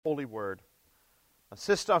holy word.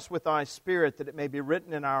 Assist us with thy Spirit, that it may be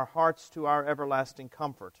written in our hearts to our everlasting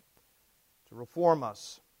comfort, to reform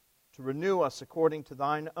us, to renew us according to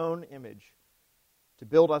thine own image, to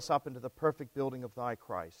build us up into the perfect building of thy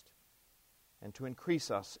Christ, and to increase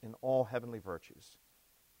us in all heavenly virtues.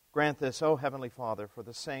 Grant this, O Heavenly Father, for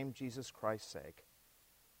the same Jesus Christ's sake.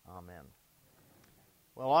 Amen.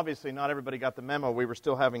 Well, obviously not everybody got the memo. We were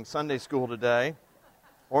still having Sunday school today.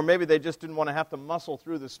 Or maybe they just didn't want to have to muscle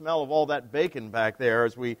through the smell of all that bacon back there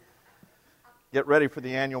as we get ready for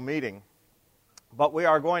the annual meeting. But we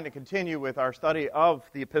are going to continue with our study of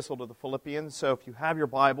the Epistle to the Philippians. So if you have your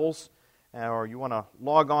Bibles or you want to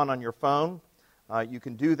log on your phone, you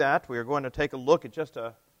can do that. We are going to take a look at just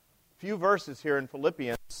a few verses here in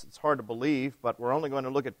Philippians. It's hard to believe, but we're only going to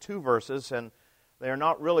look at 2 verses, and they are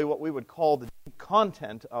not really what we would call the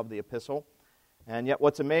content of the epistle. And yet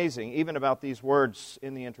what's amazing, even about these words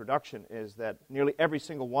in the introduction, is that nearly every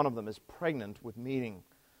single one of them is pregnant with meaning.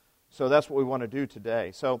 So that's what we want to do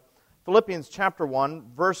today. So Philippians Chapter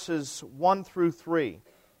 1, verses 1 through 3.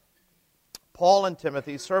 Paul and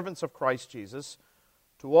Timothy, servants of Christ Jesus,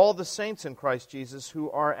 to all the saints in Christ Jesus who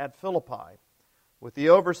are at Philippi, with the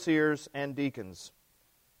overseers and deacons.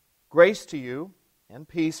 Grace to you and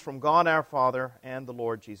peace from God our Father and the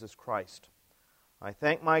Lord Jesus Christ. I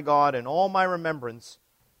thank my God in all my remembrance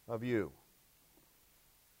of you.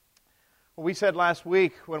 Well, we said last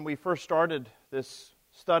week when we first started this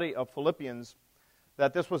study of Philippians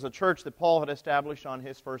that this was a church that Paul had established on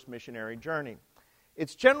his first missionary journey.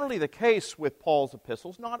 It's generally the case with Paul's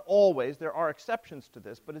epistles, not always, there are exceptions to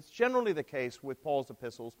this, but it's generally the case with Paul's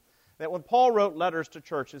epistles that when Paul wrote letters to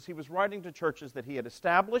churches, he was writing to churches that he had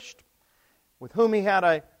established, with whom he had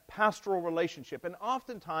a pastoral relationship, and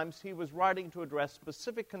oftentimes he was writing to address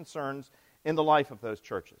specific concerns in the life of those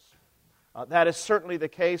churches. That is certainly the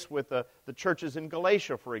case with the churches in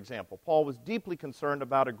Galatia, for example. Paul was deeply concerned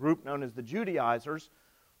about a group known as the Judaizers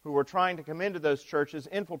who were trying to come into those churches,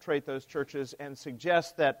 infiltrate those churches, and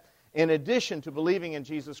suggest that in addition to believing in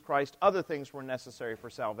Jesus Christ, other things were necessary for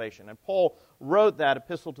salvation. And Paul wrote that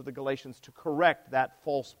epistle to the Galatians to correct that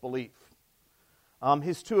false belief.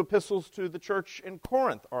 His 2 epistles to the church in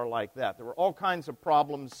Corinth are like that. There were all kinds of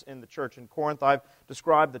problems in the church in Corinth. I've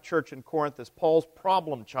described the church in Corinth as Paul's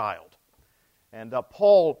problem child. And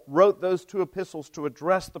Paul wrote those 2 epistles to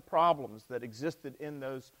address the problems that existed in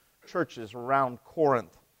those churches around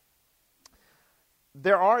Corinth.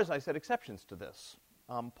 There are, as I said, exceptions to this.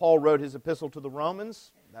 Paul wrote his epistle to the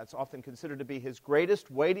Romans. That's often considered to be his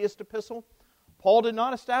greatest, weightiest epistle. Paul did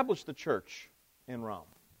not establish the church in Rome.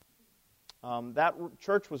 That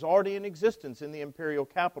church was already in existence in the imperial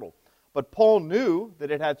capital. But Paul knew that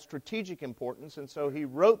it had strategic importance, and so he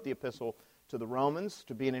wrote the epistle to the Romans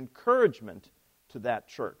to be an encouragement to that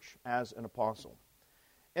church as an apostle.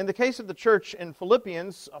 In the case of the church in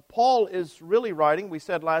Philippians, Paul is really writing, we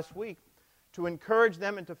said last week, to encourage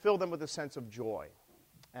them and to fill them with a sense of joy.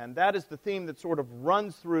 And that is the theme that sort of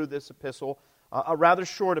runs through this epistle, a rather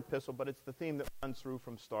short epistle, but it's the theme that runs through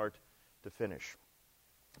from start to finish.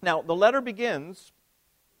 Now, the letter begins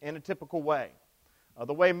in a typical way,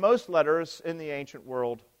 the way most letters in the ancient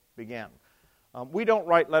world began. We don't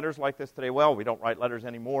write letters like this today. Well, we don't write letters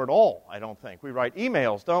anymore at all, I don't think. We write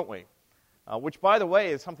emails, don't we? Which, by the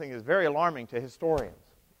way, is something that is very alarming to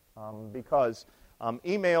historians because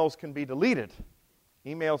emails can be deleted.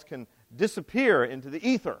 Emails can disappear into the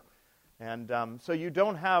ether. And so you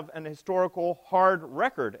don't have an historical hard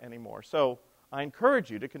record anymore. So I encourage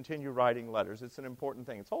you to continue writing letters. It's an important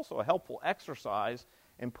thing. It's also a helpful exercise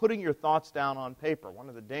in putting your thoughts down on paper. One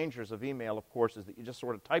of the dangers of email, of course, is that you just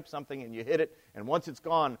sort of type something and you hit it, and once it's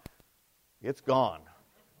gone, it's gone.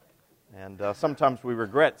 And sometimes we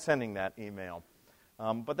regret sending that email.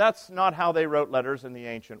 But that's not how they wrote letters in the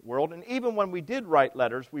ancient world. And even when we did write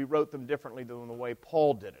letters, we wrote them differently than the way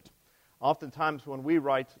Paul did it. Oftentimes when we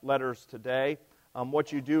write letters today,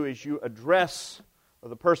 what you do is you address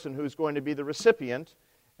the person who's going to be the recipient,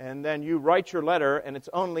 and then you write your letter, and it's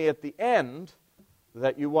only at the end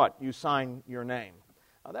that you sign your name.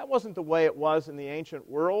 That wasn't the way it was in the ancient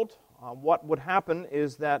world. What would happen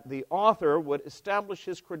is that the author would establish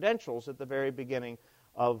his credentials at the very beginning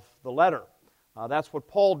of the letter. That's what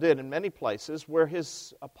Paul did in many places. Where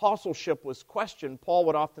his apostleship was questioned, Paul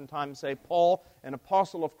would oftentimes say, Paul, an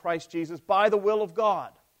apostle of Christ Jesus, by the will of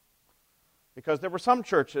God. Because there were some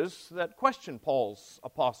churches that questioned Paul's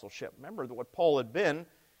apostleship. Remember what Paul had been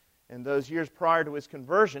in those years prior to his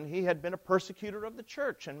conversion. He had been a persecutor of the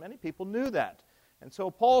church, and many people knew that. And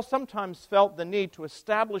so Paul sometimes felt the need to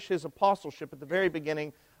establish his apostleship at the very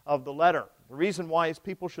beginning of the letter. The reason why his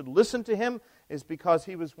people should listen to him is because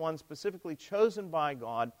he was one specifically chosen by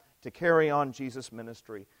God to carry on Jesus'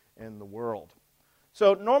 ministry in the world.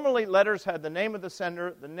 So normally letters had the name of the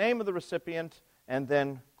sender, the name of the recipient, and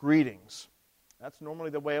then greetings. That's normally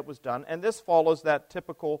the way it was done, and this follows that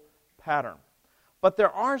typical pattern. But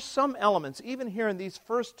there are some elements, even here in these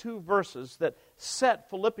first two verses, that set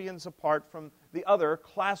Philippians apart from the other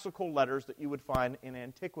classical letters that you would find in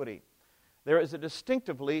antiquity. There is a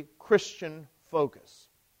distinctively Christian focus.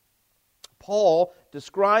 Paul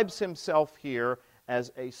describes himself here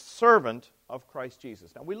as a servant of Christ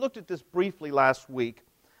Jesus. Now, we looked at this briefly last week,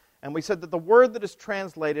 and we said that the word that is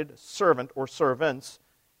translated servant or servants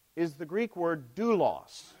is the Greek word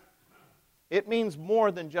doulos. It means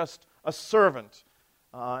more than just a servant.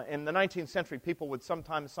 In the 19th century, people would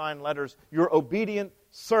sometimes sign letters, "Your obedient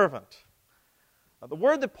servant." The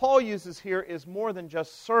word that Paul uses here is more than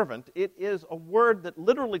just servant. It is a word that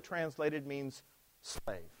literally translated means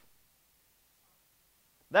slave.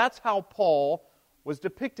 That's how Paul was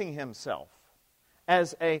depicting himself,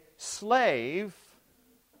 as a slave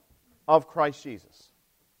of Christ Jesus.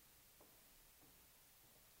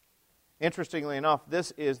 Interestingly enough,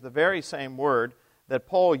 this is the very same word that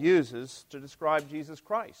Paul uses to describe Jesus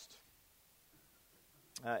Christ.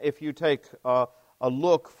 If you take a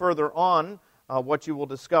look further on, what you will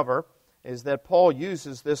discover is that Paul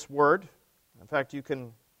uses this word. In fact, you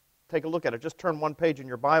can take a look at it. Just turn one page in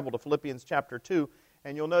your Bible to Philippians Chapter 2,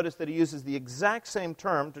 and you'll notice that he uses the exact same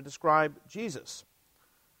term to describe Jesus.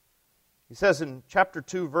 He says in chapter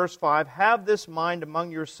 2, verse 5, "Have this mind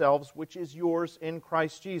among yourselves, which is yours in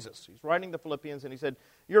Christ Jesus." He's writing the Philippians, and he said,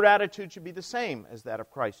 your attitude should be the same as that of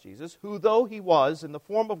Christ Jesus, who, though he was in the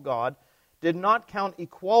form of God, did not count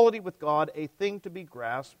equality with God a thing to be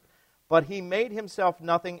grasped, but he made himself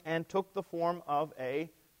nothing and took the form of a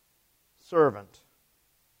servant.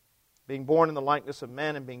 Being born in the likeness of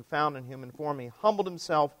men and being found in human form, he humbled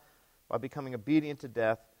himself by becoming obedient to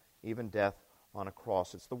death, even death on a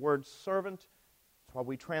cross. It's the word servant. That's why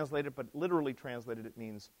we translate it, but literally translated it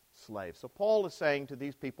means slave. So Paul is saying to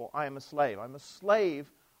these people, I am a slave. I'm a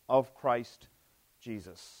slave of Christ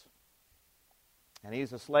Jesus. And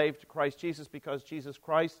he's a slave to Christ Jesus because Jesus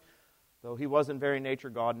Christ, though he was in very nature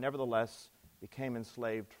God, nevertheless became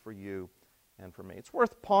enslaved for you and for me. It's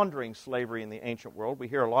worth pondering slavery in the ancient world. We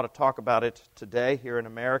hear a lot of talk about it today here in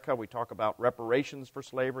America. We talk about reparations for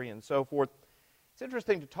slavery and so forth. It's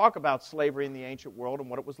interesting to talk about slavery in the ancient world and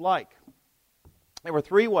what it was like. There were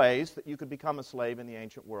three ways that you could become a slave in the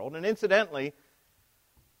ancient world. And incidentally,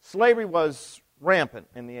 slavery was rampant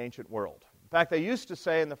in the ancient world. In fact, they used to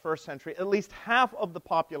say in the first century, at least half of the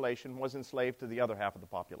population was enslaved to the other half of the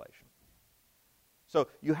population. So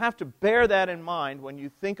you have to bear that in mind when you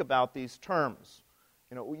think about these terms.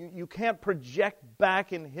 You know, you can't project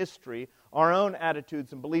back in history our own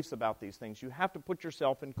attitudes and beliefs about these things. You have to put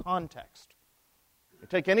yourself in context. You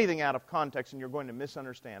take anything out of context and you're going to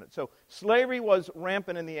misunderstand it. So slavery was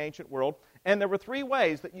rampant in the ancient world, and there were three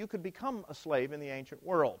ways that you could become a slave in the ancient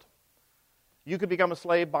world. You could become a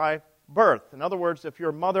slave by birth. In other words, if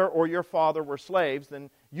your mother or your father were slaves, then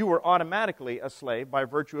you were automatically a slave by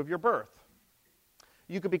virtue of your birth.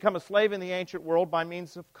 You could become a slave in the ancient world by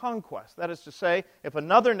means of conquest. That is to say, if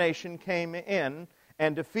another nation came in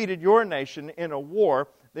and defeated your nation in a war,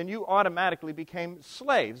 then you automatically became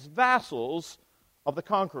slaves, vassals of the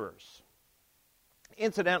conquerors.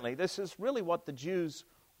 Incidentally, this is really what the Jews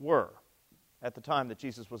were at the time that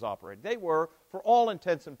Jesus was operating. They were, for all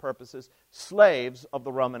intents and purposes, slaves of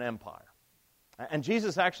the Roman Empire. And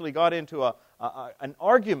Jesus actually got into an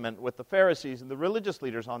argument with the Pharisees and the religious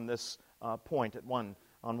leaders on this point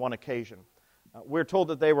on one occasion. We're told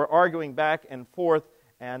that they were arguing back and forth,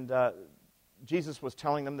 and Jesus was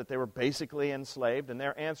telling them that they were basically enslaved, and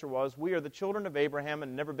their answer was, "We are the children of Abraham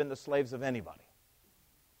and never been the slaves of anybody."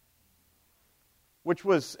 Which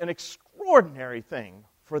was an extraordinary thing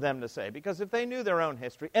for them to say, because if they knew their own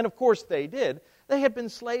history, and of course they did, they had been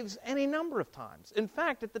slaves any number of times. In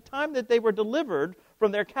fact, at the time that they were delivered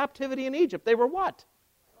from their captivity in Egypt, they were what?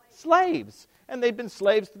 Slaves. And they'd been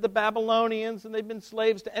slaves to the Babylonians, and they'd been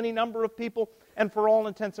slaves to any number of people, and for all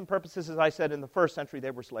intents and purposes, as I said, in the first century,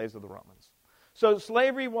 they were slaves of the Romans. So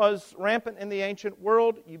slavery was rampant in the ancient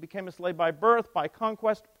world. You became a slave by birth, by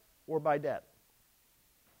conquest, or by debt.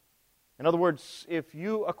 In other words, if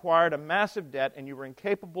you acquired a massive debt and you were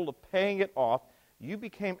incapable of paying it off, you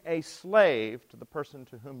became a slave to the person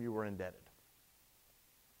to whom you were indebted.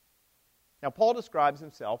 Now, Paul describes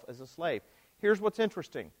himself as a slave. Here's what's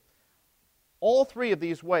interesting. All three of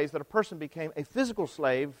these ways that a person became a physical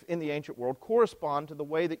slave in the ancient world correspond to the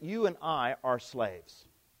way that you and I are slaves.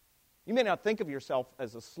 You may not think of yourself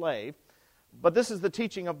as a slave, But this is the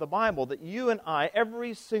teaching of the Bible, that you and I,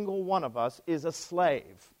 every single one of us, is a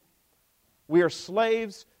slave. We are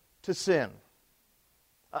slaves to sin.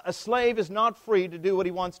 A slave is not free to do what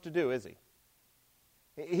he wants to do, is he?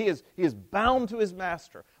 He is bound to his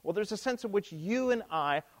master. Well, there's a sense in which you and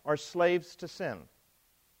I are slaves to sin.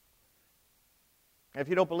 If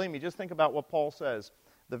you don't believe me, just think about what Paul says.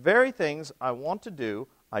 The very things I want to do,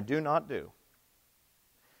 I do not do.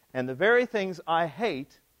 And the very things I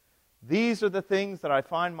hate, these are the things that I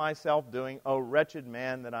find myself doing, O wretched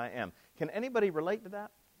man that I am. Can anybody relate to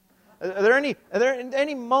that? Are there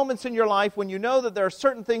any moments in your life when you know that there are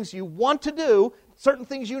certain things you want to do, certain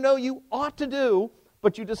things you know you ought to do,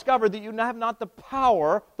 but you discover that you have not the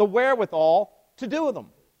power, the wherewithal to do them?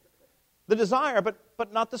 The desire,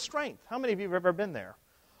 but not the strength. How many of you have ever been there?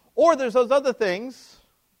 Or there's those other things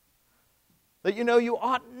that you know you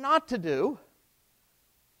ought not to do,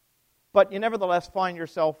 but you nevertheless find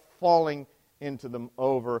yourself falling into them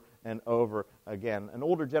over and over again. An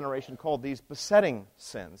older generation called these besetting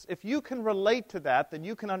sins. If you can relate to that, then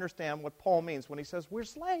you can understand what Paul means when he says we're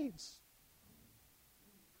slaves.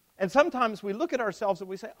 And sometimes we look at ourselves and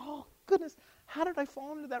we say, oh, goodness, how did I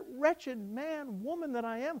fall into that wretched man, woman that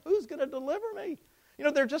I am? Who's going to deliver me? You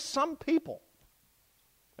know, there are just some people.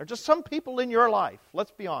 There are just some people in your life,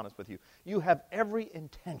 let's be honest with you. You have every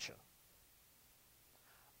intention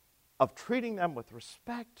of treating them with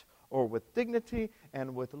respect or with dignity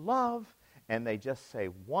and with love, and they just say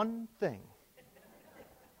one thing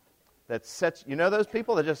that sets, you know those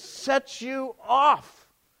people that just sets you off.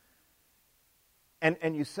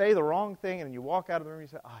 And you say the wrong thing, and you walk out of the room and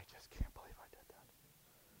you say, I just can't believe I did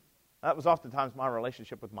that. That was oftentimes my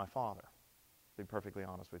relationship with my father, to be perfectly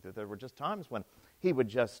honest with you. There were just times when he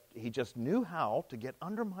just knew how to get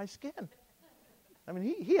under my skin. I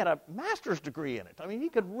mean, he had a master's degree in it. I mean, he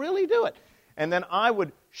could really do it. And then I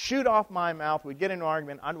would shoot off my mouth, we'd get into an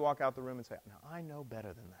argument, I'd walk out the room and say, now, I know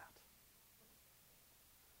better than that.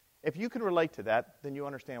 If you can relate to that, then you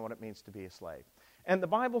understand what it means to be a slave. And the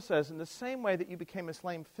Bible says, in the same way that you became a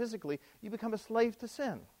slave physically, you become a slave to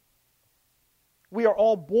sin. We are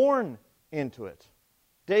all born into it.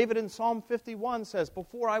 David in Psalm 51 says,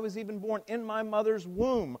 before I was even born in my mother's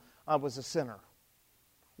womb, I was a sinner.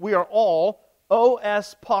 We are all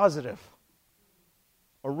OS positive.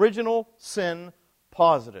 Original sin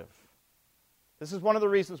positive. This is one of the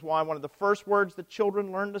reasons why one of the first words that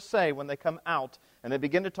children learn to say when they come out and they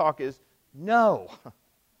begin to talk is, no.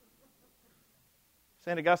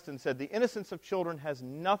 St. Augustine said, the innocence of children has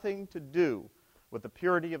nothing to do with the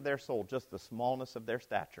purity of their soul, just the smallness of their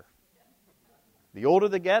stature. The older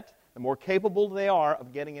they get, the more capable they are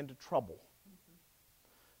of getting into trouble.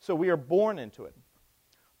 So we are born into it.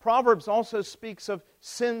 Proverbs also speaks of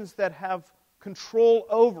sins that have control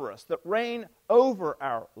over us, that reign over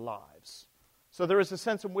our lives. So there is a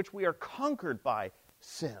sense in which we are conquered by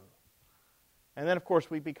sin. And then, of course,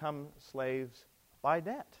 we become slaves by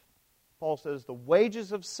debt. Paul says the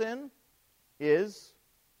wages of sin is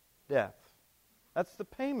death. That's the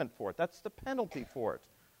payment for it. That's the penalty for it.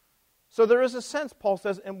 So there is a sense, Paul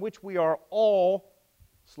says, in which we are all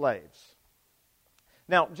slaves.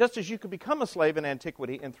 Now, just as you could become a slave in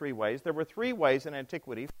antiquity in three ways, there were three ways in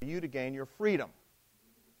antiquity for you to gain your freedom.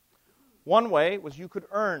 One way was you could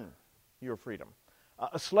earn your freedom.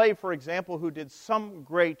 A slave, for example, who did some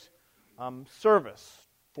great service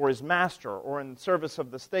for his master or in service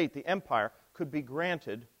of the state, the empire, could be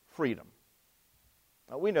granted freedom.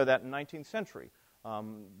 We know that in the 19th century.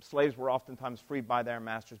 Slaves were oftentimes freed by their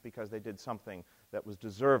masters because they did something that was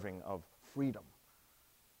deserving of freedom.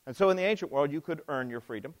 And so in the ancient world, you could earn your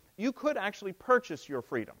freedom. You could actually purchase your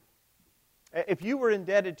freedom. If you were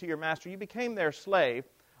indebted to your master, you became their slave,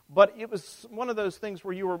 but it was one of those things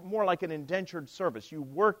where you were more like an indentured service. You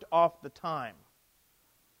worked off the time.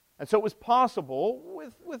 And so it was possible,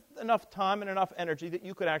 with enough time and enough energy, that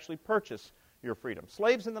you could actually purchase your freedom.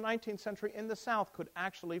 Slaves in the 19th century in the South could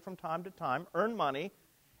actually, from time to time, earn money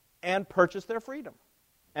and purchase their freedom,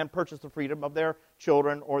 and purchase the freedom of their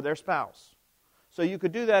children or their spouse. So you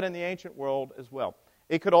could do that in the ancient world as well.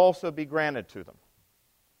 It could also be granted to them.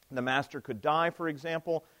 The master could die, for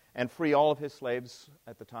example, and free all of his slaves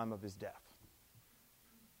at the time of his death.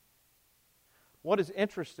 What is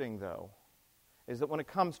interesting, though, is that when it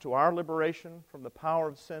comes to our liberation from the power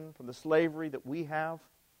of sin, from the slavery that we have,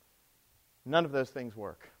 none of those things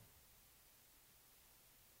work.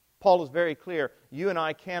 Paul is very clear. You and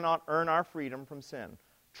I cannot earn our freedom from sin.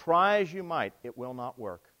 Try as you might, it will not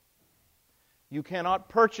work. You cannot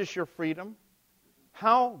purchase your freedom.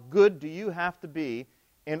 How good do you have to be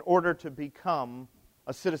in order to become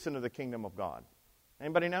a citizen of the kingdom of God?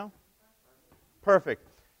 Anybody know? Perfect.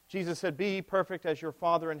 Jesus said, "Be ye perfect as your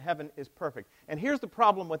Father in heaven is perfect." And here's the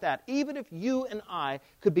problem with that. Even if you and I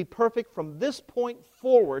could be perfect from this point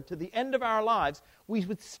forward to the end of our lives, we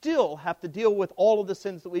would still have to deal with all of the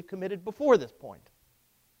sins that we've committed before this point.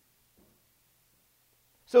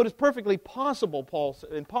 So it is perfectly impossible, Paul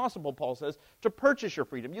says, to purchase your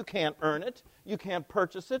freedom. You can't earn it. You can't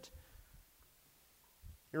purchase it.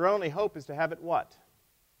 Your only hope is to have it what?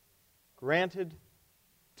 Granted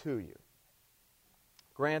to you.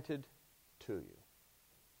 Granted to you.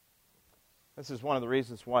 This is one of the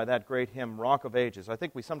reasons why that great hymn, Rock of Ages, I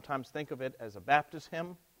think we sometimes think of it as a Baptist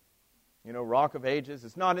hymn. You know, Rock of Ages.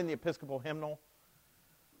 It's not in the Episcopal hymnal.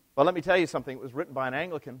 But let me tell you something. It was written by an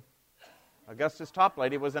Anglican. Augustus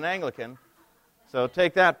Toplady was an Anglican. So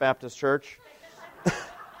take that, Baptist Church.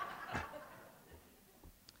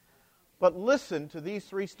 But listen to these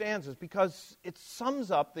three stanzas because it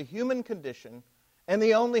sums up the human condition and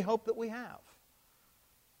the only hope that we have.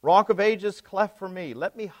 Rock of ages, cleft for me,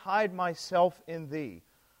 let me hide myself in thee.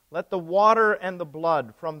 Let the water and the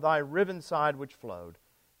blood from thy riven side which flowed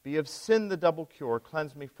be of sin the double cure,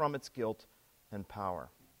 cleanse me from its guilt and power.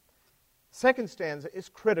 Second stanza is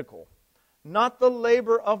critical. Not the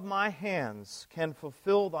labor of my hands can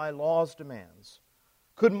fulfill thy law's demands.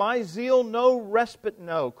 Could my zeal no respite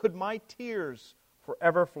know? Could my tears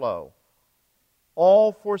forever flow?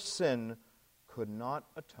 All for sin could not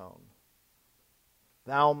atone.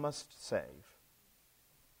 Thou must save,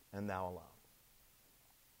 and thou alone.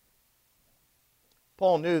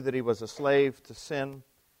 Paul knew that he was a slave to sin.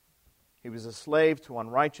 He was a slave to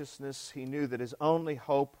unrighteousness. He knew that his only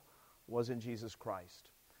hope was in Jesus Christ.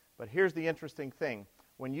 But here's the interesting thing.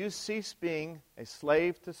 When you cease being a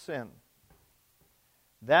slave to sin,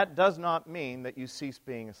 that does not mean that you cease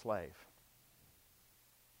being a slave.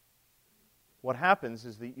 What happens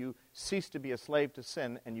is that you cease to be a slave to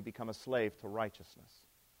sin and you become a slave to righteousness.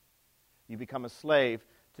 You become a slave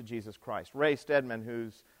to Jesus Christ. Ray Stedman,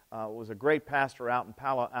 who was a great pastor out in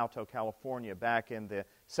Palo Alto, California, back in the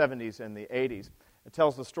 70s and the 80s, it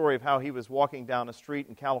tells the story of how he was walking down a street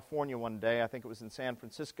in California one day, I think it was in San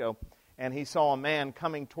Francisco, and he saw a man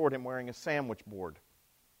coming toward him wearing a sandwich board.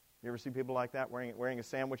 You ever see people like that, wearing a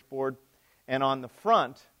sandwich board? And on the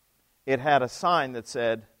front, it had a sign that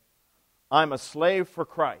said, "I'm a slave for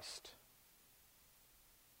Christ."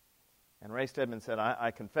 And Ray Stedman said,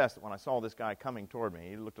 I confess that when I saw this guy coming toward me,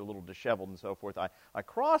 he looked a little disheveled and so forth, I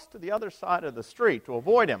crossed to the other side of the street to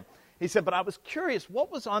avoid him. He said, but I was curious,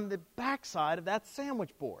 what was on the backside of that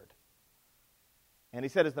sandwich board? And he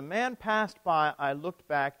said, as the man passed by, I looked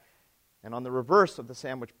back, and on the reverse of the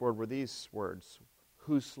sandwich board were these words,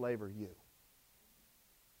 "Whose slave are you?"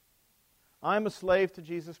 I'm a slave to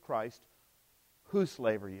Jesus Christ. Whose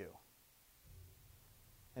slave are you?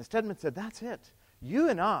 And Stedman said, that's it. You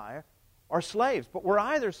and I are slaves, but we're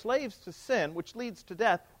either slaves to sin, which leads to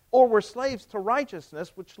death, or we're slaves to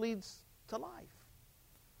righteousness, which leads to life.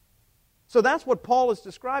 So that's what Paul is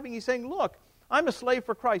describing. He's saying, look, I'm a slave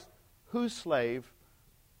for Christ. Whose slave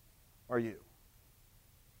are you?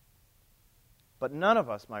 But none of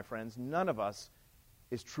us, my friends, none of us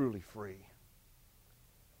is truly free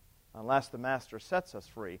unless the Master sets us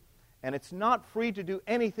free. And it's not free to do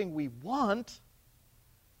anything we want.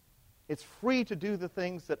 It's free to do the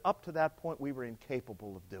things that up to that point we were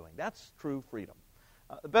incapable of doing. That's true freedom.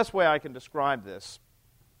 The best way I can describe this,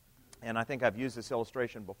 and I think I've used this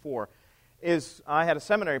illustration before, is I had a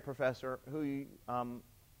seminary professor who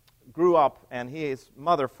grew up, and his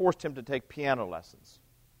mother forced him to take piano lessons.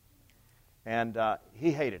 And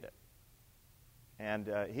he hated it. And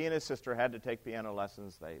he and his sister had to take piano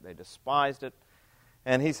lessons. They despised it.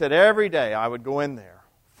 And he said, every day I would go in there,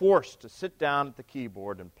 forced to sit down at the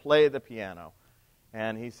keyboard and play the piano.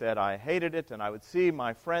 And he said, I hated it, and I would see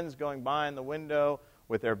my friends going by in the window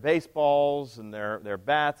with their baseballs and their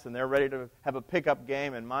bats, and they're ready to have a pickup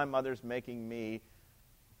game, and my mother's making me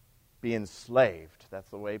be enslaved, that's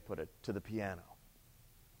the way he put it, to the piano.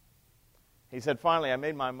 He said, finally, I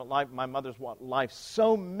made my mother's life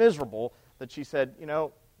so miserable that she said, you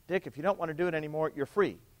know, Dick, if you don't want to do it anymore, you're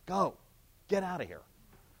free. Go. Get out of here.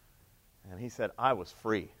 And he said, I was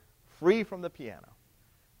free from the piano.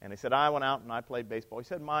 And he said, I went out and I played baseball. He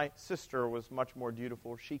said, my sister was much more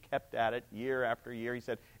dutiful. She kept at it year after year. He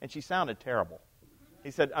said, and she sounded terrible.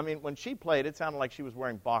 He said, I mean, when she played, it sounded like she was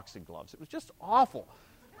wearing boxing gloves. It was just awful.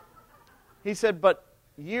 He said, but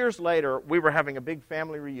years later, we were having a big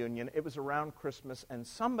family reunion. It was around Christmas, and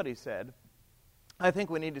somebody said, I think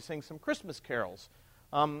we need to sing some Christmas carols.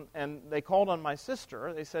 And they called on my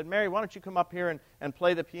sister. They said, Mary, why don't you come up here and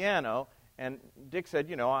play the piano? And Dick said,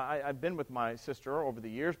 you know, I've been with my sister over the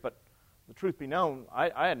years, but the truth be known, I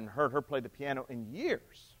hadn't heard her play the piano in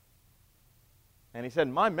years. And he said,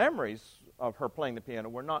 my memories of her playing the piano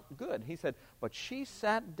were not good. He said, but she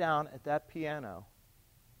sat down at that piano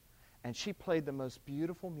and she played the most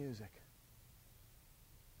beautiful music.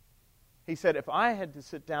 He said, if I had to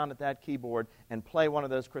sit down at that keyboard and play one of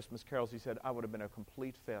those Christmas carols, he said, I would have been a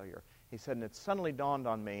complete failure. He said, and it suddenly dawned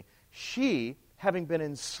on me, she, having been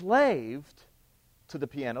enslaved to the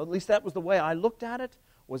piano, at least that was the way I looked at it,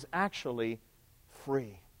 was actually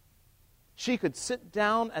free. She could sit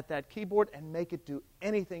down at that keyboard and make it do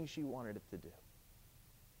anything she wanted it to do.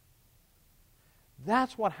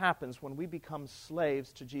 That's what happens when we become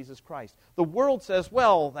slaves to Jesus Christ. The world says,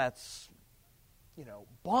 well, that's,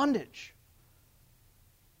 bondage.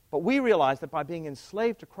 But we realize that by being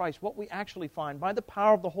enslaved to Christ, what we actually find by the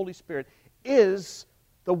power of the Holy Spirit is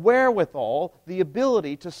the wherewithal, the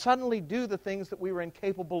ability to suddenly do the things that we were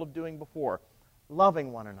incapable of doing before.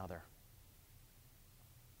 Loving one another.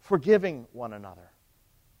 Forgiving one another.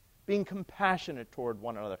 Being compassionate toward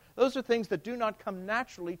one another. Those are things that do not come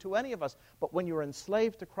naturally to any of us. But when you're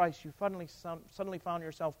enslaved to Christ, you suddenly found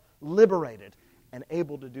yourself liberated and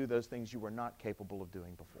able to do those things you were not capable of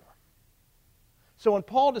doing before. So when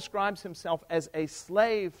Paul describes himself as a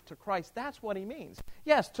slave to Christ, that's what he means.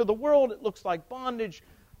 Yes, to the world it looks like bondage,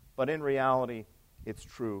 but in reality, it's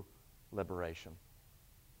true liberation.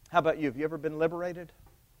 How about you? Have you ever been liberated?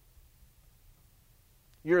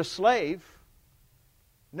 You're a slave.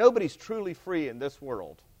 Nobody's truly free in this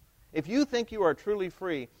world. If you think you are truly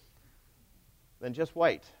free, then just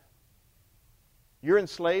wait. You're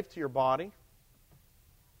enslaved to your body.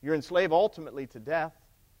 You're enslaved ultimately to death.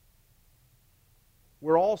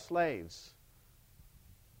 We're all slaves.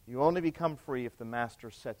 You only become free if the Master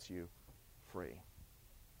sets you free.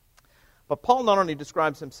 But Paul not only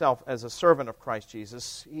describes himself as a servant of Christ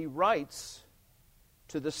Jesus, he writes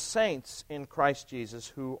to the saints in Christ Jesus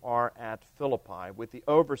who are at Philippi, with the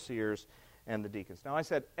overseers and the deacons. Now I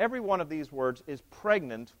said every one of these words is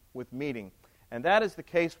pregnant with meaning, and that is the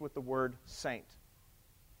case with the word saint.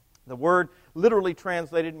 The word literally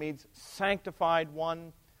translated means sanctified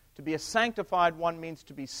one. To be a sanctified one means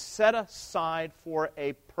to be set aside for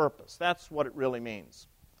a purpose. That's what it really means.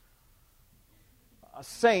 A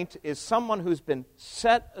saint is someone who's been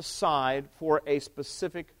set aside for a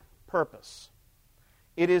specific purpose.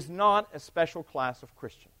 It is not a special class of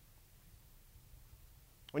Christian.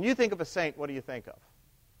 When you think of a saint, what do you think of?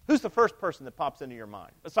 Who's the first person that pops into your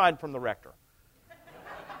mind, aside from the rector?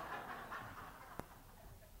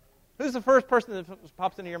 Who's the first person that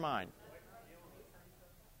pops into your mind?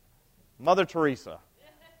 Mother Teresa.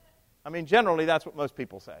 I mean, generally, that's what most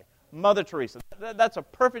people say. Mother Teresa. That's a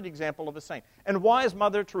perfect example of a saint. And why is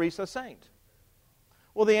Mother Teresa a saint?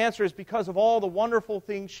 Well, the answer is because of all the wonderful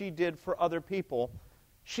things she did for other people,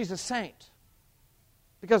 she's a saint.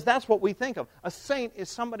 Because that's what we think of. A saint is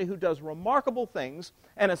somebody who does remarkable things,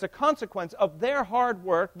 and as a consequence of their hard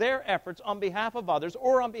work, their efforts on behalf of others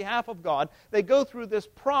or on behalf of God, they go through this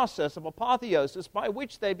process of apotheosis by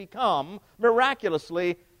which they become,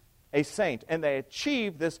 miraculously, a saint. And they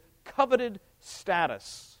achieve this coveted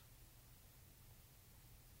status.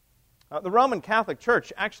 The Roman Catholic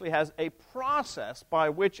Church actually has a process by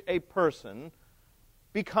which a person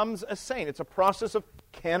becomes a saint. It's a process of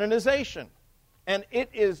canonization. And it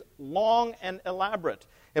is long and elaborate.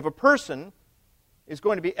 If a person is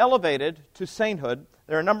going to be elevated to sainthood,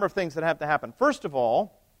 there are a number of things that have to happen. First of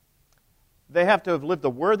all, they have to have lived a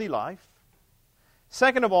worthy life.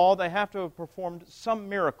 Second of all, they have to have performed some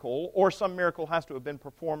miracle, or some miracle has to have been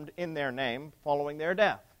performed in their name following their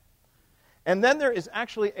death. And then there is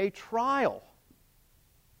actually a trial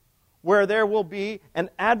where there will be an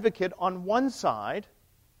advocate on one side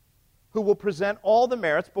who will present all the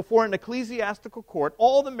merits before an ecclesiastical court,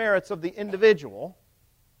 all the merits of the individual.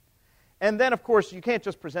 And then, of course, you can't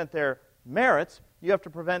just present their merits, you have to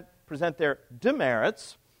present their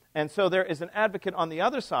demerits. And so there is an advocate on the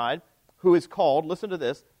other side who is called, listen to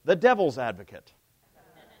this, the devil's advocate.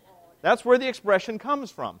 That's where the expression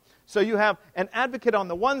comes from. So you have an advocate on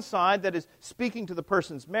the one side that is speaking to the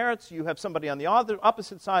person's merits. You have somebody on the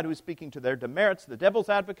opposite side who is speaking to their demerits, the devil's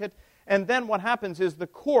advocate. And then what happens is the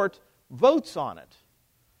court votes on it.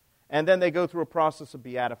 And then they go through a process of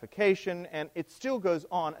beatification, and it still goes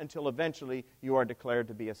on until eventually you are declared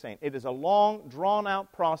to be a saint. It is a long,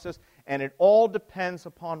 drawn-out process, and it all depends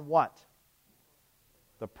upon what?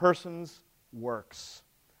 The person's works,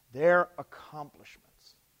 their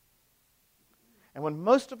accomplishments. And when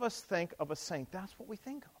most of us think of a saint, that's what we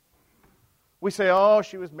think of. We say, oh,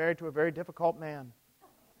 she was married to a very difficult man.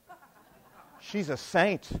 She's a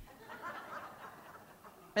saint.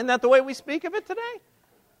 Isn't that the way we speak of it today?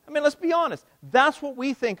 I mean, let's be honest. That's what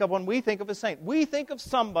we think of when we think of a saint. We think of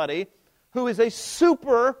somebody who is a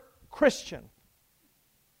super Christian.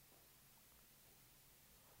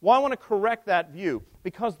 Well, I want to correct that view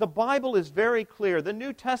because the Bible is very clear. The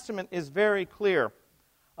New Testament is very clear.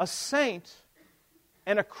 A saint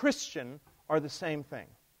and a Christian are the same thing.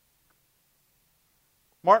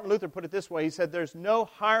 Martin Luther put it this way. He said, there's no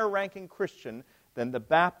higher-ranking Christian than the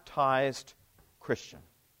baptized Christian.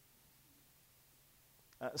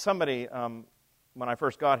 Somebody, when I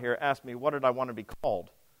first got here, asked me, what did I want to be called?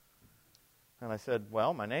 And I said,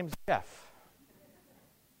 well, my name's Jeff.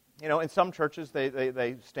 You know, in some churches,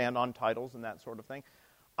 they stand on titles and that sort of thing.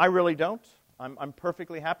 I really don't. I'm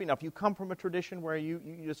perfectly happy. Now, if you come from a tradition where you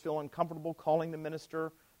just feel uncomfortable calling the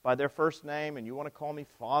minister by their first name and you want to call me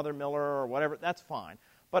Father Miller or whatever, that's fine.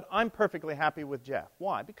 But I'm perfectly happy with Jeff.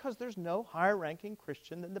 Why? Because there's no higher-ranking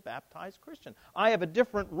Christian than the baptized Christian. I have a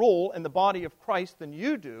different role in the body of Christ than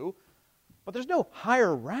you do, but there's no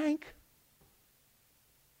higher rank.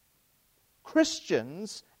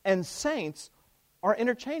 Christians and saints are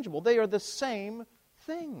interchangeable. They are the same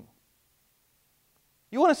thing.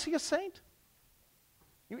 You want to see a saint?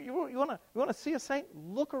 You want to see a saint?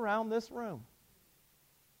 Look around this room.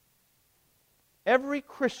 Every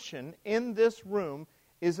Christian in this room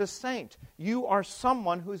is a saint. You are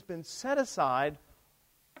someone who's been set aside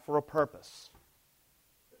for a purpose.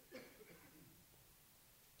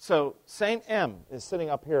 So, Saint M is sitting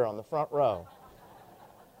up here on the front row.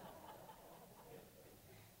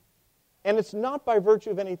 And it's not by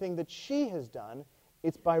virtue of anything that she has done.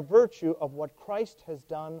 It's by virtue of what Christ has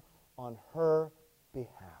done on her behalf.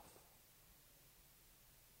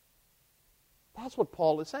 That's what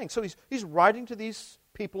Paul is saying. So he's writing to these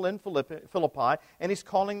people in Philippi, and he's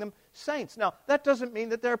calling them saints. Now, that doesn't mean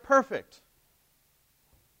that they're perfect.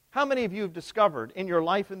 How many of you have discovered in your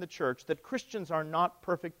life in the church that Christians are not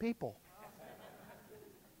perfect people?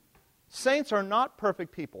 Saints are not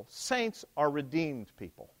perfect people. Saints are redeemed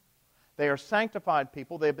people. They are sanctified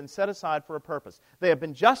people. They have been set aside for a purpose. They have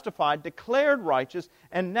been justified, declared righteous,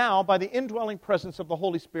 and now, by the indwelling presence of the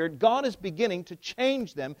Holy Spirit, God is beginning to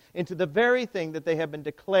change them into the very thing that they have been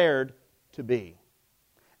declared to be.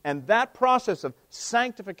 And that process of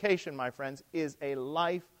sanctification, my friends, is a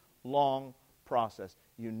lifelong process.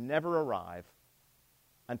 You never arrive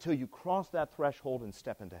until you cross that threshold and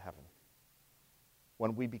step into heaven,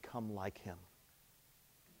 when we become like Him.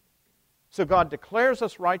 So God declares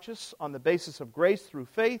us righteous on the basis of grace through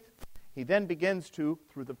faith. He then begins to,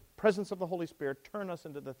 through the presence of the Holy Spirit, turn us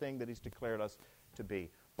into the thing that He's declared us to be.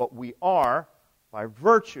 But we are, by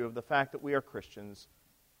virtue of the fact that we are Christians,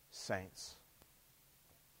 saints.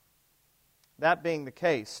 That being the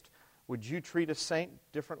case, would you treat a saint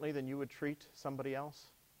differently than you would treat somebody else?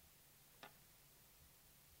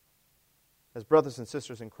 As brothers and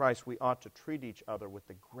sisters in Christ, we ought to treat each other with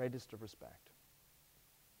the greatest of respect.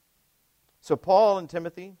 So Paul and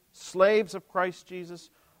Timothy, slaves of Christ Jesus,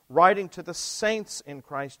 writing to the saints in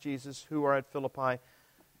Christ Jesus who are at Philippi,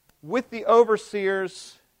 with the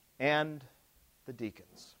overseers and the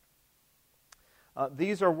deacons.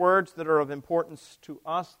 These are words that are of importance to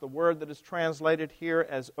us. The word that is translated here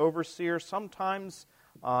as overseer, sometimes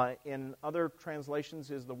in other translations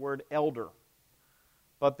is the word elder.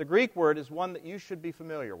 But the Greek word is one that you should be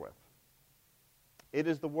familiar with. It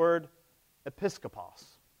is the word episkopos.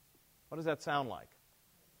 What does that sound like?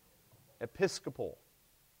 Episcopal.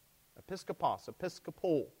 Episkopos,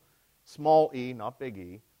 episcopal. Small e, not big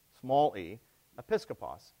E, small e,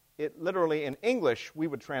 episkopos. It literally, in English, we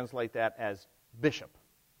would translate that as bishop.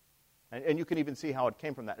 And you can even see how it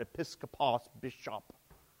came from that. Episkopos, bishop.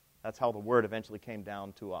 That's how the word eventually came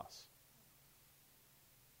down to us.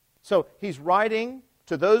 So he's writing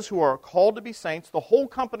to those who are called to be saints. The whole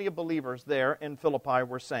company of believers there in Philippi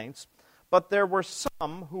were saints. But there were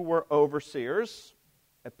some who were overseers,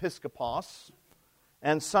 episkopos,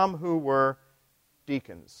 and some who were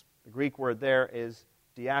deacons. The Greek word there is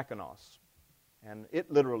diakonos, and it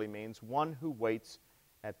literally means one who waits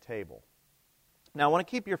at table. Now, I want to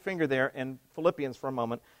keep your finger there in Philippians for a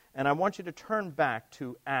moment, and I want you to turn back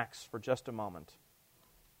to Acts for just a moment,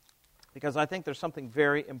 because I think there's something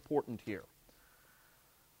very important here.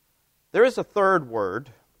 There is a third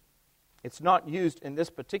word. It's not used in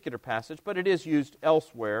this particular passage, but it is used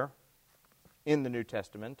elsewhere in the New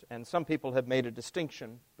Testament, and some people have made a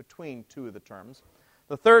distinction between two of the terms.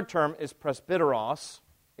 The third term is presbyteros.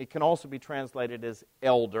 It can also be translated as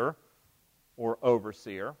elder or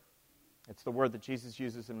overseer. It's the word that Jesus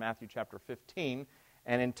uses in Matthew chapter 15.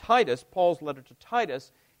 And in Titus, Paul's letter to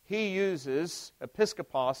Titus, he uses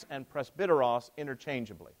episkopos and presbyteros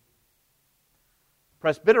interchangeably.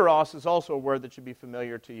 Presbyteros is also a word that should be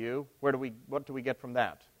familiar to you. What do we get from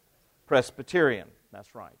that? Presbyterian.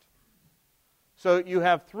 That's right. So you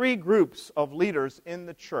have three groups of leaders in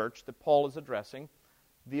the church that Paul is addressing: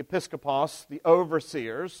 the episkopos, the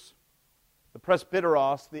overseers, the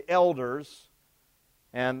presbyteros, the elders,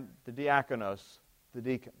 and the diakonos, the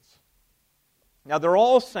deacons. Now, they're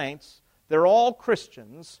all saints, they're all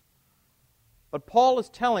Christians, but Paul is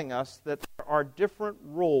telling us that there are different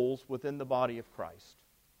roles within the body of Christ.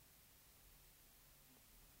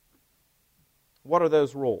 What are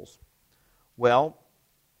those roles? Well,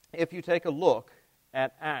 if you take a look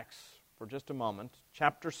at Acts for just a moment,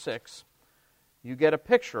 chapter 6, you get a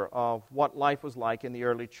picture of what life was like in the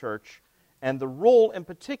early church and the role in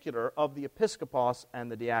particular of the episkopos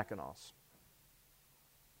and the diakonos.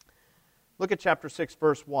 Look at chapter 6,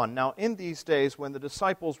 verse 1. Now, in these days when the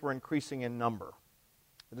disciples were increasing in number,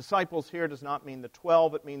 the disciples here does not mean the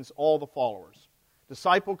 12, it means all the followers.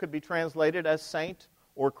 Disciple could be translated as saint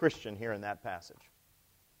or Christian here in that passage.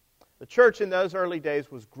 The church in those early days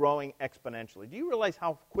was growing exponentially. Do you realize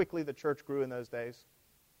how quickly the church grew in those days?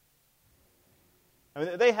 I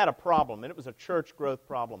mean, they had a problem, and it was a church growth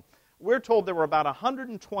problem. We're told there were about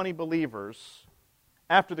 120 believers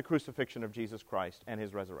after the crucifixion of Jesus Christ and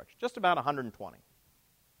His resurrection. Just about 120.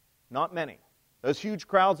 Not many. Those huge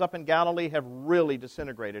crowds up in Galilee have really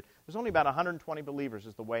disintegrated. There's only about 120 believers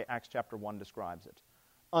is the way Acts chapter 1 describes it.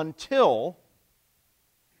 Until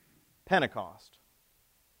Pentecost.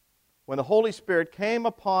 When the Holy Spirit came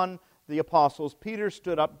upon the apostles, Peter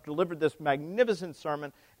stood up, delivered this magnificent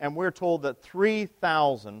sermon, and we're told that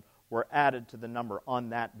 3,000 were added to the number on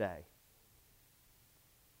that day.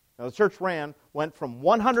 Now, the church went from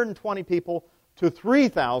 120 people to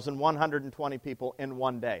 3,120 people in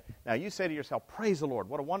one day. Now, you say to yourself, praise the Lord,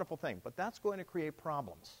 what a wonderful thing. But that's going to create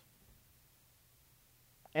problems.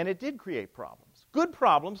 And it did create problems. Good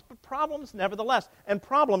problems, but problems nevertheless. And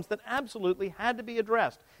problems that absolutely had to be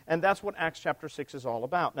addressed. And that's what Acts chapter 6 is all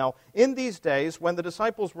about. Now, in these days, when the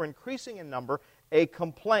disciples were increasing in number, a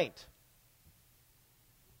complaint.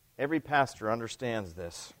 Every pastor understands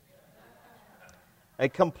this. A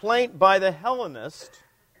complaint by the Hellenists,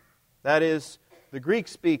 that is, the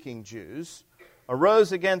Greek-speaking Jews,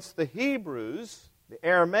 arose against the Hebrews, the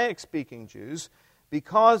Aramaic-speaking Jews,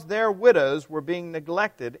 because their widows were being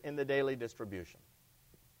neglected in the daily distribution.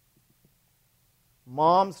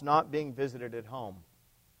 Moms not being visited at home.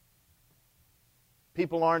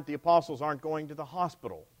 The apostles aren't going to the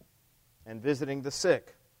hospital and visiting the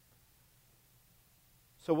sick.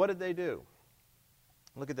 So what did they do?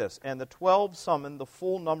 Look at this. And the 12 summoned the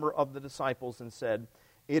full number of the disciples and said,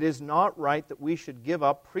 "It is not right that we should give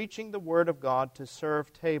up preaching the word of God to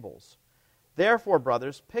serve tables. Therefore,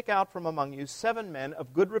 brothers, pick out from among you 7 men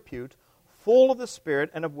of good repute, full of the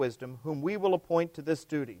Spirit and of wisdom, whom we will appoint to this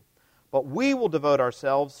duty. But we will devote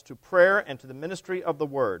ourselves to prayer and to the ministry of the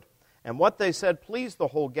word." And what they said pleased the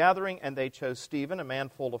whole gathering, and they chose Stephen, a man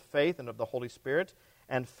full of faith and of the Holy Spirit,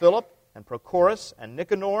 and Philip, and Prochorus, and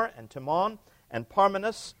Nicanor, and Timon, and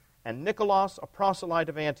Parmenas, and Nicholas, a proselyte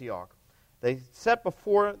of Antioch. These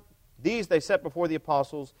they set before the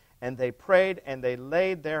apostles, and they prayed, and they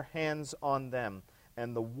laid their hands on them.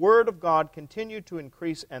 And the word of God continued to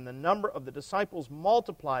increase, and the number of the disciples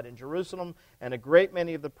multiplied in Jerusalem, and a great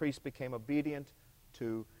many of the priests became obedient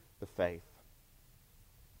to the faith.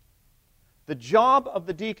 The job of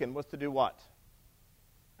the deacon was to do what?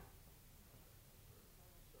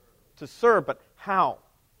 To serve, but how?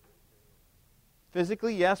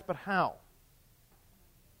 Physically, yes, but how?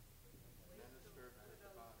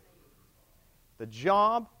 The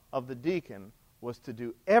job of the deacon was to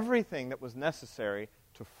do everything that was necessary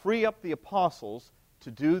to free up the apostles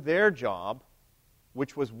to do their job,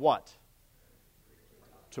 which was what?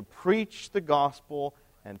 To preach the gospel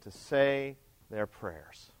and to say their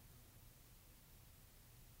prayers.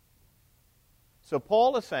 So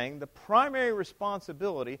Paul is saying the primary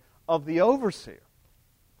responsibility of the overseer,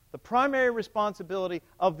 the primary responsibility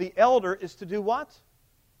of the elder is to do what?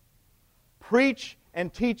 Preach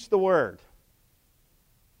and teach the word.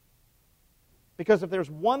 Because if there's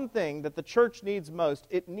one thing that the church needs most,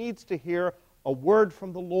 it needs to hear a word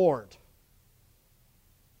from the Lord.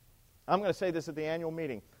 I'm going to say this at the annual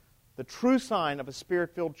meeting. The true sign of a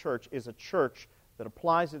Spirit-filled church is a church that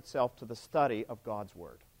applies itself to the study of God's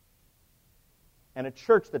Word. And a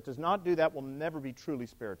church that does not do that will never be truly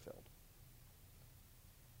Spirit-filled.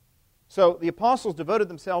 So the apostles devoted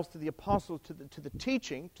themselves to the apostles, to the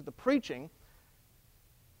teaching, to the preaching,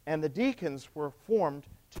 and the deacons were formed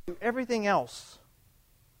to do everything else,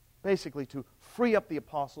 basically to free up the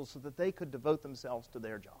apostles so that they could devote themselves to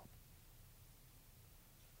their job.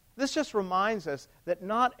 This just reminds us that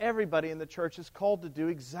not everybody in the church is called to do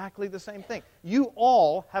exactly the same thing. You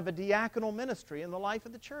all have a diaconal ministry in the life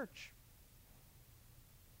of the church.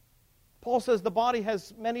 Paul says the body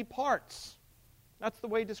has many parts. That's the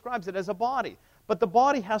way he describes it, as a body. But the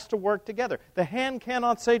body has to work together. The hand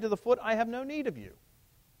cannot say to the foot, I have no need of you.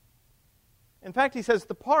 In fact, he says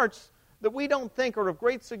the parts that we don't think are of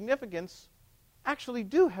great significance actually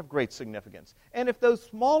do have great significance. And if those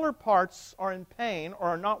smaller parts are in pain or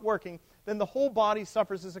are not working, then the whole body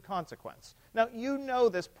suffers as a consequence. Now, you know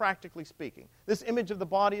this practically speaking. This image of the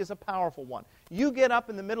body is a powerful one. You get up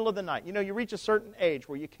in the middle of the night. You know, you reach a certain age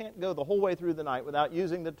where you can't go the whole way through the night without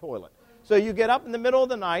using the toilet. So you get up in the middle of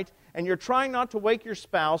the night, and you're trying not to wake your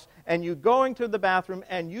spouse, and you're going to the bathroom,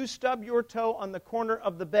 and you stub your toe on the corner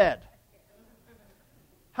of the bed.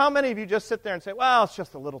 How many of you just sit there and say, well, it's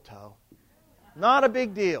just a little toe? Not a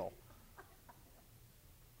big deal.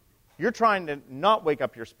 You're trying to not wake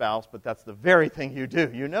up your spouse, but that's the very thing you do.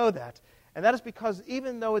 You know that. And that is because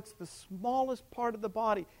even though it's the smallest part of the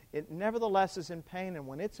body, it nevertheless is in pain, and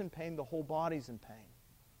when it's in pain, the whole body's in pain.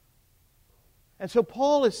 And so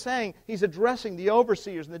Paul is saying, he's addressing the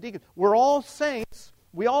overseers and the deacons. We're all saints.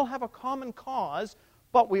 We all have a common cause,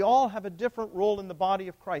 but we all have a different role in the body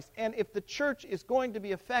of Christ. And if the church is going to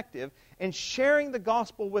be effective in sharing the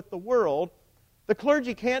gospel with the world, the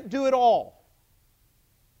clergy can't do it all.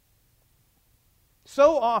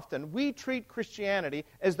 So often, we treat Christianity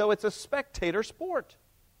as though it's a spectator sport.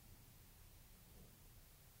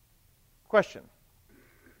 Question.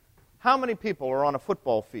 How many people are on a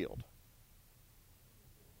football field?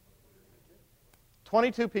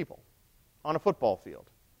 22 people on a football field.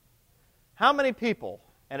 How many people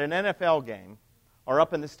at an NFL game are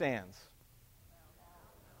up in the stands?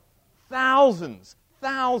 Thousands.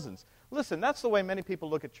 Thousands. Listen, that's the way many people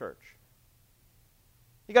look at church.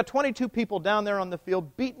 You got 22 people down there on the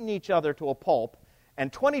field beating each other to a pulp,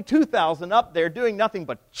 and 22,000 up there doing nothing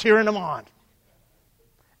but cheering them on.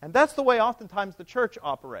 And that's the way oftentimes the church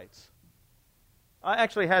operates. I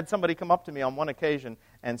actually had somebody come up to me on one occasion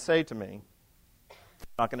and say to me, I'm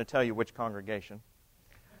not going to tell you which congregation,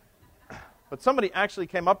 but somebody actually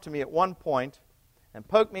came up to me at one point and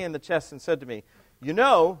poked me in the chest and said to me, you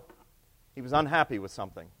know, he was unhappy with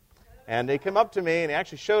something. And he came up to me, and he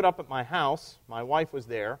actually showed up at my house. My wife was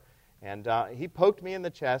there, and he poked me in the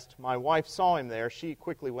chest. My wife saw him there. She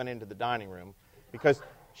quickly went into the dining room because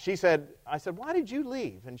she said, I said, why did you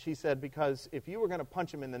leave? And she said, because if you were going to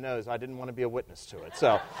punch him in the nose, I didn't want to be a witness to it.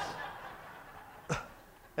 So,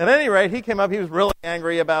 at any rate, he came up. He was really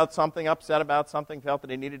angry about something, upset about something, felt that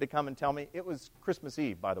he needed to come and tell me. It was Christmas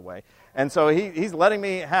Eve, by the way. And so he's letting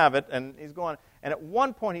me have it, and he's going. And at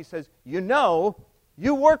one point he says, you know,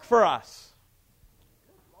 you work for us.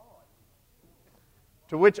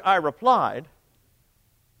 To which I replied,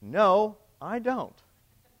 no, I don't.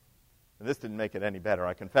 And this didn't make it any better,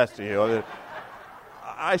 I confess to you.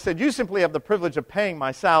 I said, you simply have the privilege of paying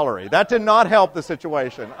my salary. That did not help the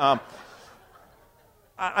situation.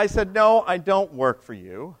 I said, no, I don't work for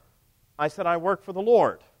you. I said, I work for the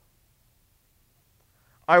Lord.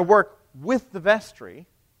 I work with the vestry,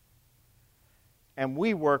 and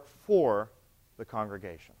we work for the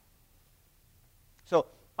congregation. So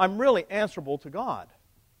I'm really answerable to God.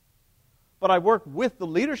 But I work with the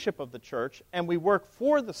leadership of the church, and we work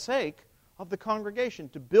for the sake of the congregation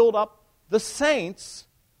to build up the saints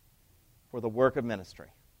for the work of ministry.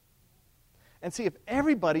 And see, if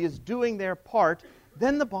everybody is doing their part,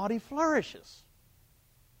 then the body flourishes.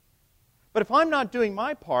 But if I'm not doing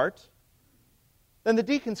my part, then the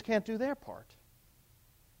deacons can't do their part.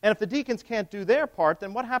 And if the deacons can't do their part,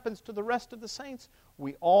 then what happens to the rest of the saints?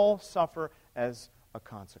 We all suffer as a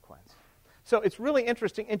consequence. So it's really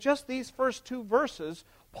interesting. In just these first two verses,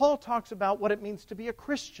 Paul talks about what it means to be a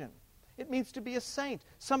Christian. It means to be a saint,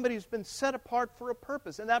 somebody who's been set apart for a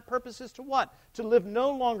purpose. And that purpose is to what? To live no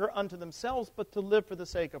longer unto themselves, but to live for the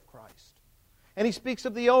sake of Christ. And he speaks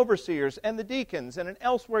of the overseers and the deacons, and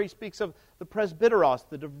elsewhere he speaks of the presbyteros,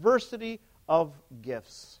 the diversity of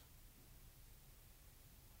gifts.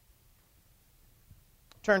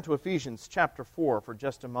 Turn to Ephesians chapter 4 for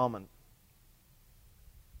just a moment,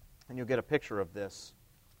 and you'll get a picture of this.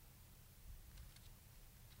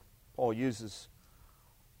 Paul uses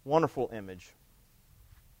wonderful image.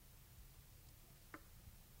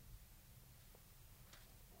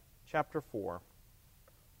 Chapter 4,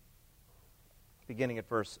 beginning at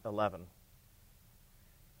verse 11.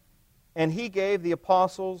 And he gave the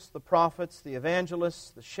apostles, the prophets, the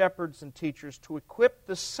evangelists, the shepherds, and teachers to equip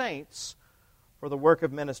the saints for the work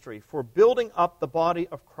of ministry, for building up the body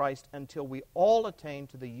of Christ until we all attain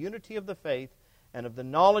to the unity of the faith and of the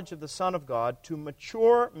knowledge of the Son of God, to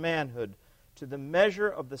mature manhood, to the measure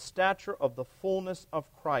of the stature of the fullness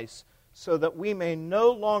of Christ, so that we may no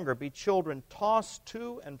longer be children tossed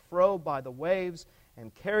to and fro by the waves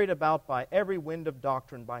and carried about by every wind of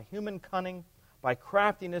doctrine, by human cunning, by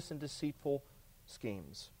craftiness and deceitful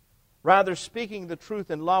schemes. Rather, speaking the truth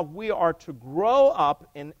in love, we are to grow up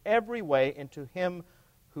in every way into Him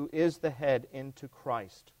who is the head, into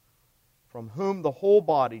Christ, from whom the whole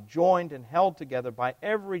body, joined and held together by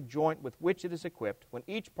every joint with which it is equipped, when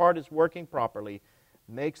each part is working properly,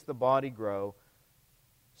 makes the body grow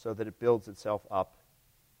so that it builds itself up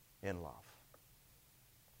in love.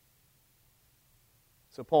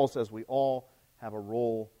 So Paul says we all have a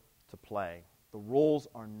role to play. The roles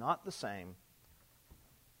are not the same,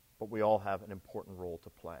 but we all have an important role to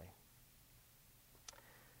play.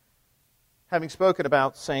 Having spoken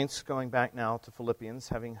about saints, going back now to Philippians,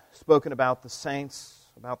 having spoken about the saints,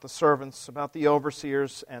 about the servants, about the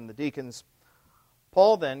overseers and the deacons,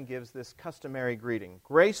 Paul then gives this customary greeting: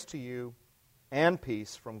 grace to you and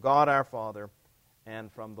peace from God our Father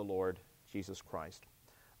and from the Lord Jesus Christ.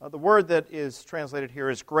 The word that is translated here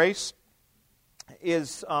as grace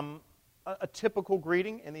is a typical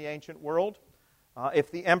greeting in the ancient world.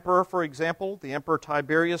 If the emperor, for example, the Emperor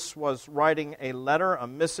Tiberius, was writing a letter, a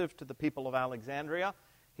missive to the people of Alexandria,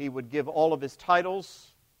 he would give all of his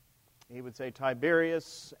titles. He would say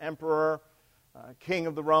Tiberius, Emperor, King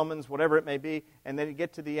of the Romans, whatever it may be, and then he'd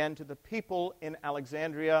get to the end, to the people in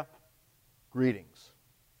Alexandria, greetings.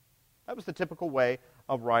 That was the typical way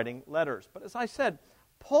of writing letters. But as I said,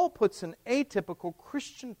 Paul puts an atypical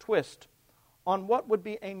Christian twist on what would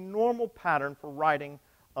be a normal pattern for writing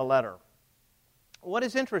a letter. What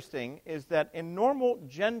is interesting is that in normal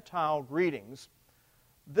Gentile greetings,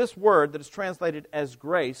 this word that is translated as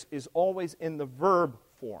grace is always in the verb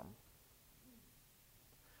form.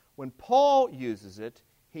 When Paul uses it,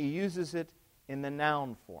 he uses it in the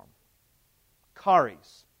noun form.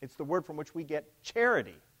 Charis. It's the word from which we get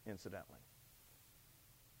charity, incidentally.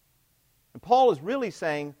 And Paul is really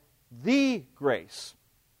saying the grace,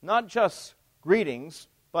 not just greetings,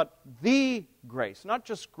 but the grace. Not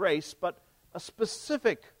just grace, but a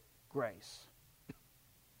specific grace.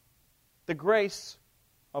 The grace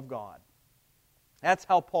of God. That's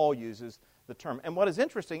how Paul uses the term. And what is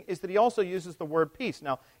interesting is that he also uses the word peace.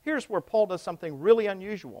 Now, here's where Paul does something really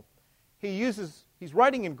unusual. He's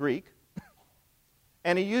writing in Greek,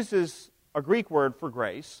 and he uses a Greek word for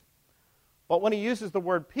grace, but when he uses the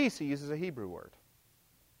word peace, he uses a Hebrew word.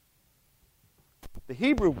 The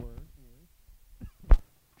Hebrew word is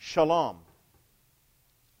shalom.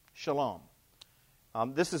 Shalom.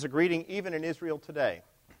 This is a greeting even in Israel today.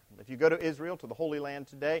 If you go to Israel, to the Holy Land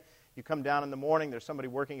today, you come down in the morning, there's somebody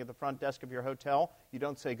working at the front desk of your hotel. You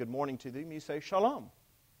don't say good morning to them, you say shalom.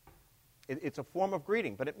 It's a form of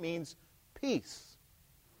greeting, but it means peace.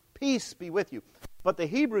 Peace be with you. But the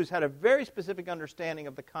Hebrews had a very specific understanding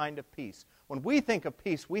of the kind of peace. When we think of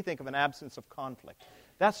peace, we think of an absence of conflict.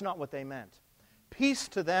 That's not what they meant. Peace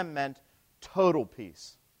to them meant total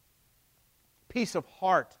peace. Peace of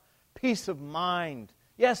heart, peace of mind.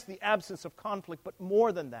 Yes, the absence of conflict, but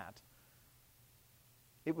more than that.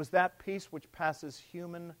 It was that peace which passes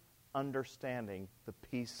human understanding, the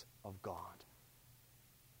peace of God.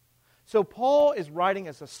 So Paul is writing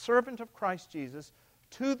as a servant of Christ Jesus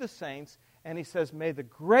to the saints, and he says, may the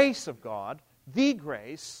grace of God, the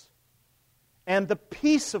grace, and the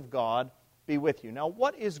peace of God be with you. Now,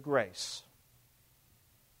 what is grace?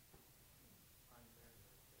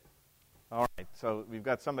 All right, so we've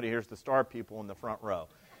got somebody here's the star pupil in the front row.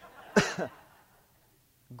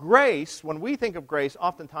 Grace, when we think of grace,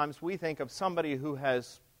 oftentimes we think of somebody who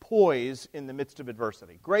has poise in the midst of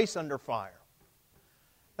adversity. Grace under fire.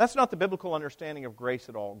 That's not the biblical understanding of grace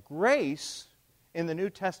at all. Grace in the New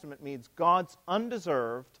Testament means God's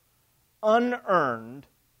undeserved, unearned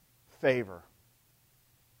favor.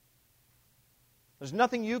 There's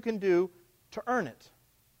nothing you can do to earn it.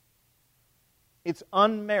 It's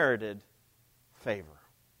unmerited favor.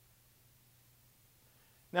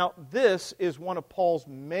 Now, this is one of Paul's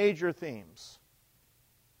major themes.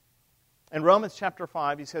 In Romans chapter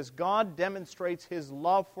 5, he says, God demonstrates His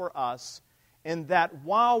love for us in that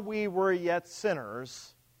while we were yet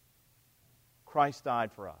sinners, Christ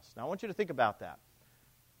died for us. Now, I want you to think about that.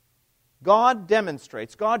 God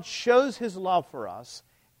demonstrates, God shows His love for us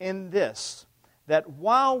in this, that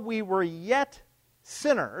while we were yet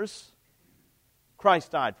sinners,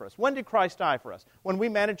 Christ died for us. When did Christ die for us? When we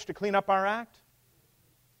managed to clean up our act?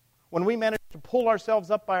 When we managed to pull ourselves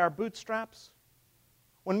up by our bootstraps?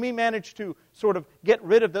 When we managed to sort of get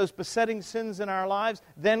rid of those besetting sins in our lives,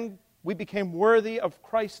 then we became worthy of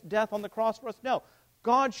Christ's death on the cross for us? No.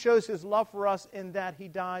 God shows His love for us in that He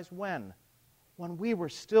dies when? When we were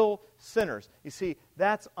still sinners. You see,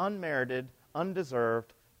 that's unmerited,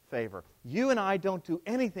 undeserved favor. You and I don't do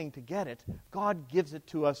anything to get it. God gives it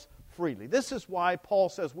to us freely. This is why Paul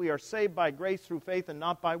says we are saved by grace through faith and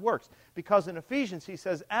not by works. Because in Ephesians he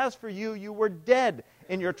says, as for you, you were dead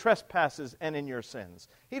in your trespasses and in your sins.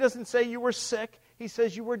 He doesn't say you were sick. He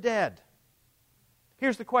says you were dead.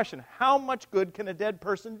 Here's the question. How much good can a dead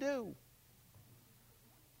person do?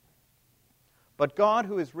 But God,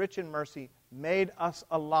 who is rich in mercy, made us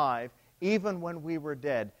alive even when we were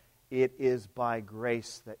dead. It is by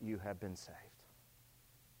grace that you have been saved.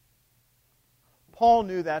 Paul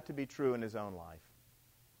knew that to be true in his own life.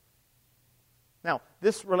 Now,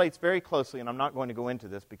 this relates very closely, and I'm not going to go into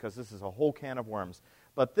this because this is a whole can of worms,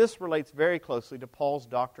 but this relates very closely to Paul's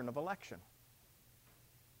doctrine of election.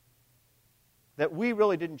 That we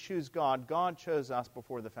really didn't choose God. God chose us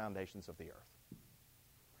before the foundations of the earth.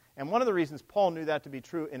 And one of the reasons Paul knew that to be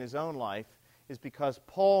true in his own life is because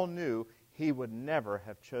Paul knew he would never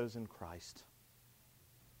have chosen Christ.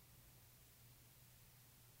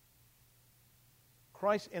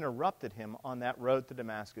 Christ interrupted him on that road to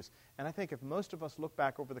Damascus. And I think if most of us look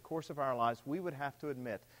back over the course of our lives, we would have to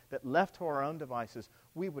admit that left to our own devices,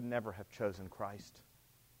 we would never have chosen Christ.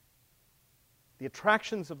 The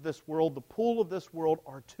attractions of this world, the pull of this world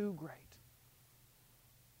are too great.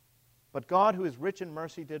 But God, who is rich in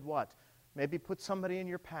mercy, did what? Maybe put somebody in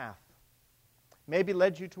your path. Maybe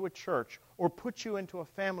led you to a church or put you into a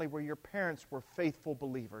family where your parents were faithful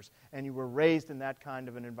believers and you were raised in that kind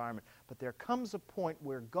of an environment. But there comes a point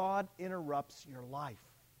where God interrupts your life.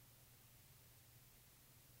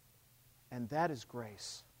 And that is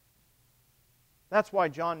grace. That's why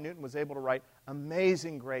John Newton was able to write,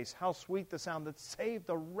 "Amazing grace, how sweet the sound that saved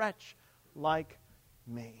a wretch like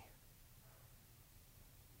me."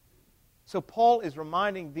 So Paul is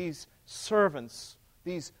reminding these servants,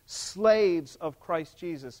 these slaves of Christ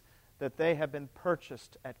Jesus, that they have been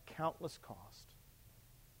purchased at countless cost.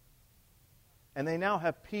 And they now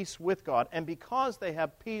have peace with God. And because they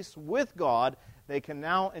have peace with God, they can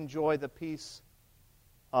now enjoy the peace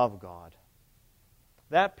of God.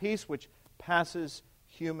 That peace which passes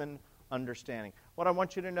human understanding. What I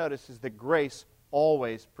want you to notice is that grace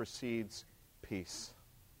always precedes peace.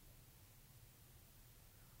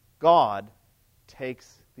 God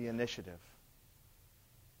takes the initiative.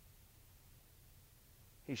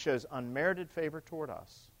 He shows unmerited favor toward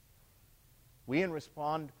us. We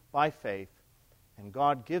respond by faith, and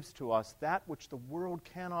God gives to us that which the world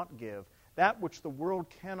cannot give, that which the world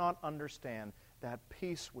cannot understand, that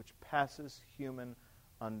peace which passes human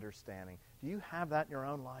understanding. Do you have that in your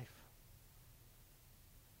own life?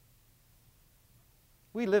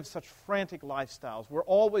 We live such frantic lifestyles. We're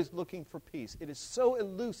always looking for peace. It is so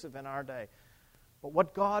elusive in our day. But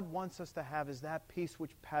what God wants us to have is that peace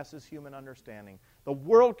which passes human understanding. The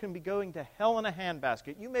world can be going to hell in a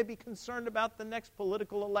handbasket. You may be concerned about the next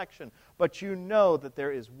political election, but you know that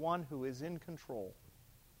there is one who is in control,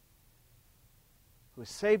 who has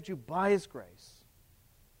saved you by His grace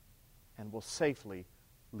and will safely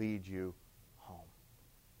lead you home.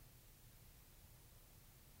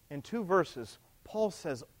 In 2 verses, Paul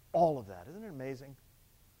says all of that. Isn't it amazing?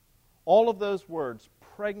 All of those words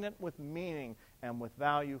pregnant with meaning and with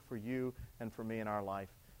value for you and for me in our life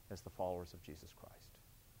as the followers of Jesus Christ.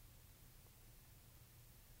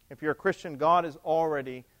 If you're a Christian, God has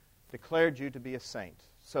already declared you to be a saint.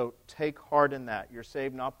 So take heart in that. You're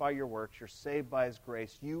saved not by your works. You're saved by His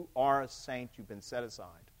grace. You are a saint. You've been set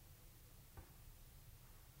aside.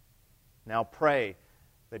 Now pray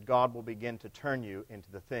that God will begin to turn you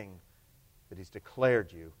into the thing that He's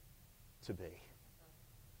declared you to be.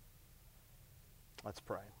 Let's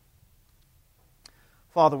pray.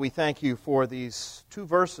 Father, we thank You for these 2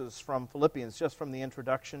 verses from Philippians, just from the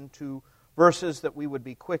introduction, 2 verses that we would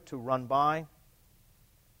be quick to run by,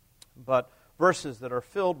 but verses that are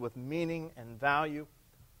filled with meaning and value,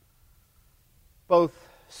 both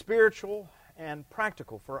spiritual and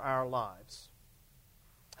practical for our lives.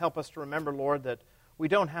 Help us to remember, Lord, that we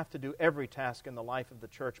don't have to do every task in the life of the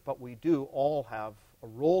church, but we do all have a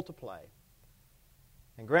role to play.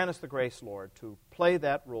 And grant us the grace, Lord, to play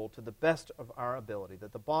that role to the best of our ability,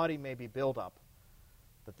 that the body may be built up,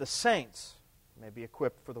 that the saints may be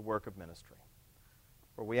equipped for the work of ministry.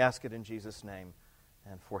 For we ask it in Jesus' name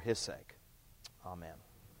and for His sake. Amen.